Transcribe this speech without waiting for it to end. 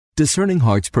Discerning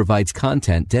Hearts provides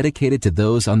content dedicated to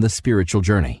those on the spiritual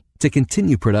journey. To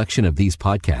continue production of these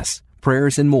podcasts,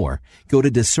 prayers, and more, go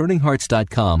to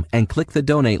discerninghearts.com and click the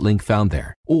donate link found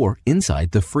there, or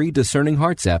inside the free Discerning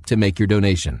Hearts app to make your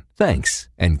donation. Thanks,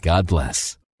 and God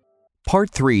bless. Part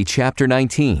 3, Chapter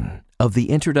 19 of the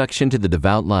Introduction to the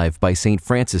Devout Life by St.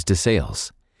 Francis de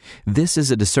Sales. This is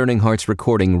a Discerning Hearts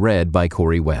recording read by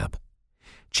Corey Webb.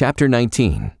 Chapter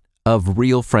 19 of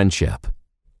Real Friendship.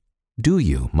 Do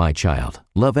you, my child,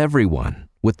 love everyone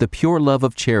with the pure love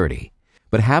of charity,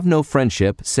 but have no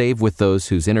friendship save with those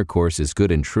whose intercourse is good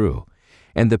and true,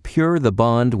 and the purer the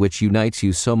bond which unites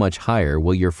you, so much higher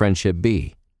will your friendship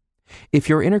be. If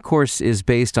your intercourse is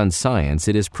based on science,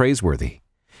 it is praiseworthy.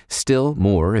 Still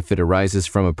more if it arises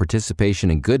from a participation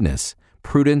in goodness,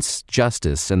 prudence,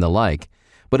 justice, and the like.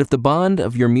 But if the bond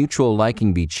of your mutual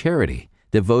liking be charity,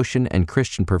 devotion, and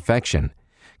Christian perfection,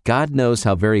 God knows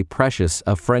how very precious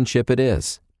a friendship it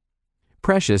is.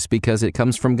 Precious because it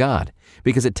comes from God,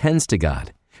 because it tends to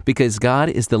God, because God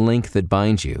is the link that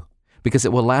binds you, because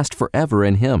it will last forever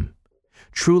in Him.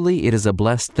 Truly, it is a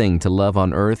blessed thing to love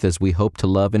on earth as we hope to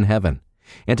love in heaven,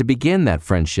 and to begin that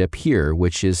friendship here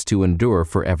which is to endure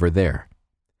forever there.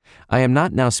 I am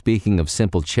not now speaking of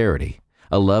simple charity,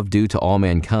 a love due to all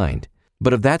mankind,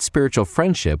 but of that spiritual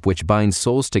friendship which binds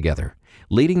souls together,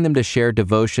 leading them to share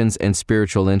devotions and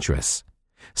spiritual interests,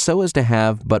 so as to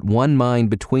have but one mind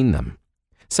between them.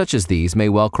 Such as these may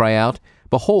well cry out,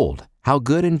 "Behold, how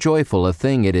good and joyful a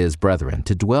thing it is, brethren,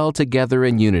 to dwell together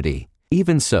in unity."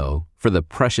 Even so, for the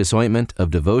precious ointment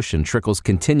of devotion trickles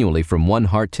continually from one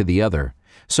heart to the other,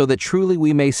 so that truly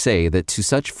we may say that to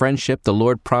such friendship the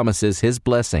Lord promises His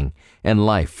blessing and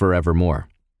life forevermore.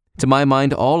 To my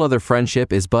mind, all other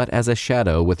friendship is but as a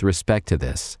shadow with respect to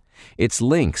this, its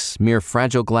links mere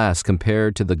fragile glass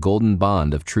compared to the golden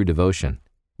bond of true devotion.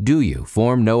 Do you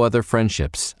form no other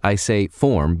friendships? I say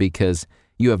form because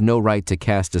you have no right to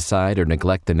cast aside or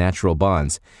neglect the natural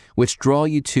bonds which draw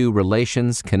you to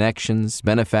relations, connections,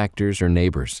 benefactors, or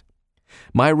neighbors.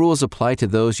 My rules apply to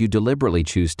those you deliberately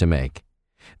choose to make.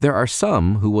 There are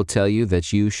some who will tell you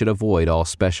that you should avoid all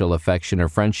special affection or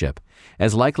friendship,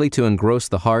 as likely to engross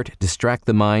the heart, distract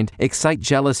the mind, excite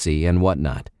jealousy, and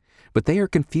whatnot. But they are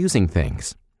confusing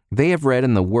things. They have read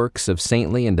in the works of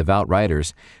saintly and devout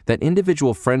writers that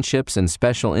individual friendships and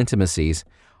special intimacies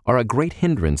are a great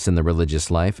hindrance in the religious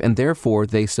life, and therefore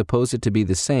they suppose it to be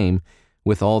the same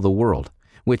with all the world,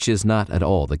 which is not at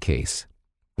all the case.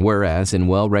 Whereas in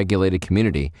well-regulated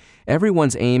community,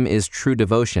 everyone's aim is true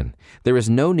devotion. There is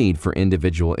no need for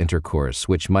individual intercourse,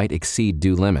 which might exceed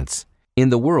due limits. In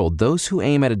the world, those who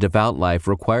aim at a devout life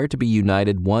require to be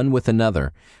united one with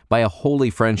another by a holy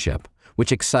friendship,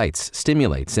 which excites,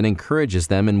 stimulates, and encourages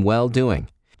them in well-doing,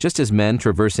 just as men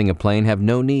traversing a plain have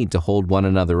no need to hold one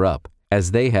another up,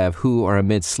 as they have who are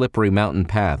amid slippery mountain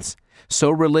paths. So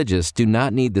religious do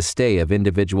not need the stay of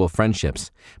individual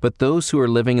friendships, but those who are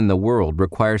living in the world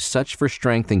require such for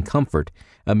strength and comfort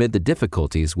amid the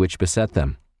difficulties which beset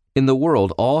them. In the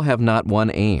world all have not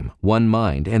one aim, one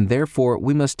mind, and therefore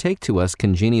we must take to us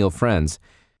congenial friends,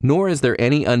 nor is there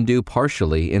any undue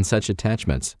partiality in such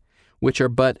attachments, which are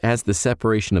but as the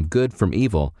separation of good from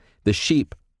evil, the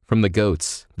sheep from the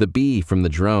goats, the bee from the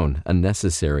drone, a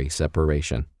necessary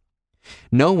separation.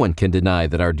 No one can deny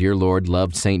that our dear Lord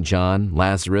loved St. John,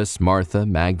 Lazarus, Martha,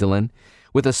 Magdalene,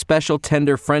 with a special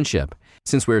tender friendship,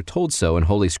 since we are told so in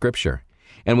Holy Scripture.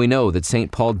 And we know that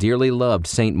St. Paul dearly loved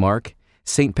St. Mark,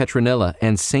 St. Petronilla,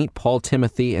 and St. Paul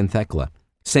Timothy and Thecla.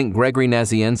 St. Gregory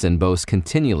Nazianzen boasts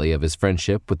continually of his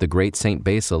friendship with the great St.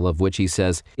 Basil, of which he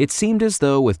says, "It seemed as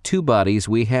though with two bodies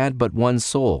we had but one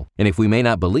soul." And if we may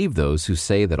not believe those who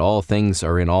say that all things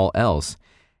are in all else,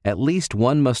 at least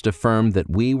one must affirm that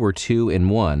we were two in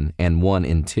one and one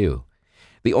in two,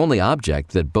 the only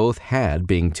object that both had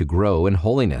being to grow in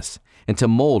holiness and to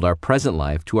mold our present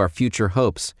life to our future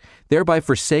hopes, thereby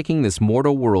forsaking this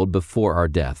mortal world before our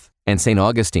death. And St.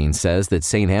 Augustine says that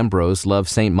St. Ambrose loved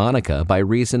St. Monica by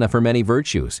reason of her many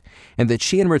virtues, and that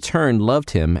she in return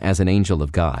loved him as an angel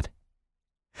of God.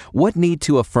 What need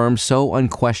to affirm so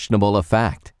unquestionable a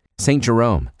fact? St.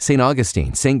 Jerome, St.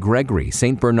 Augustine, St. Gregory,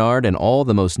 St. Bernard, and all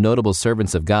the most notable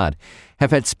servants of God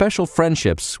have had special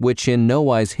friendships which in no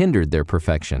wise hindered their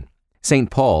perfection.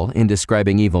 St. Paul, in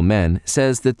describing evil men,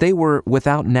 says that they were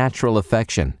without natural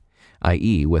affection,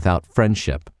 i.e., without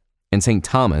friendship. And St.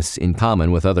 Thomas, in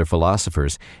common with other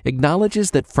philosophers,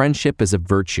 acknowledges that friendship is a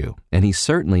virtue, and he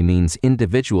certainly means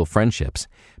individual friendships,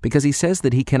 because he says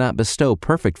that he cannot bestow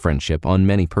perfect friendship on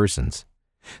many persons.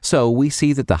 So we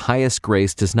see that the highest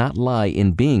grace does not lie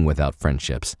in being without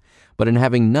friendships, but in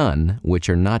having none which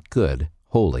are not good,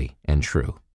 holy, and true.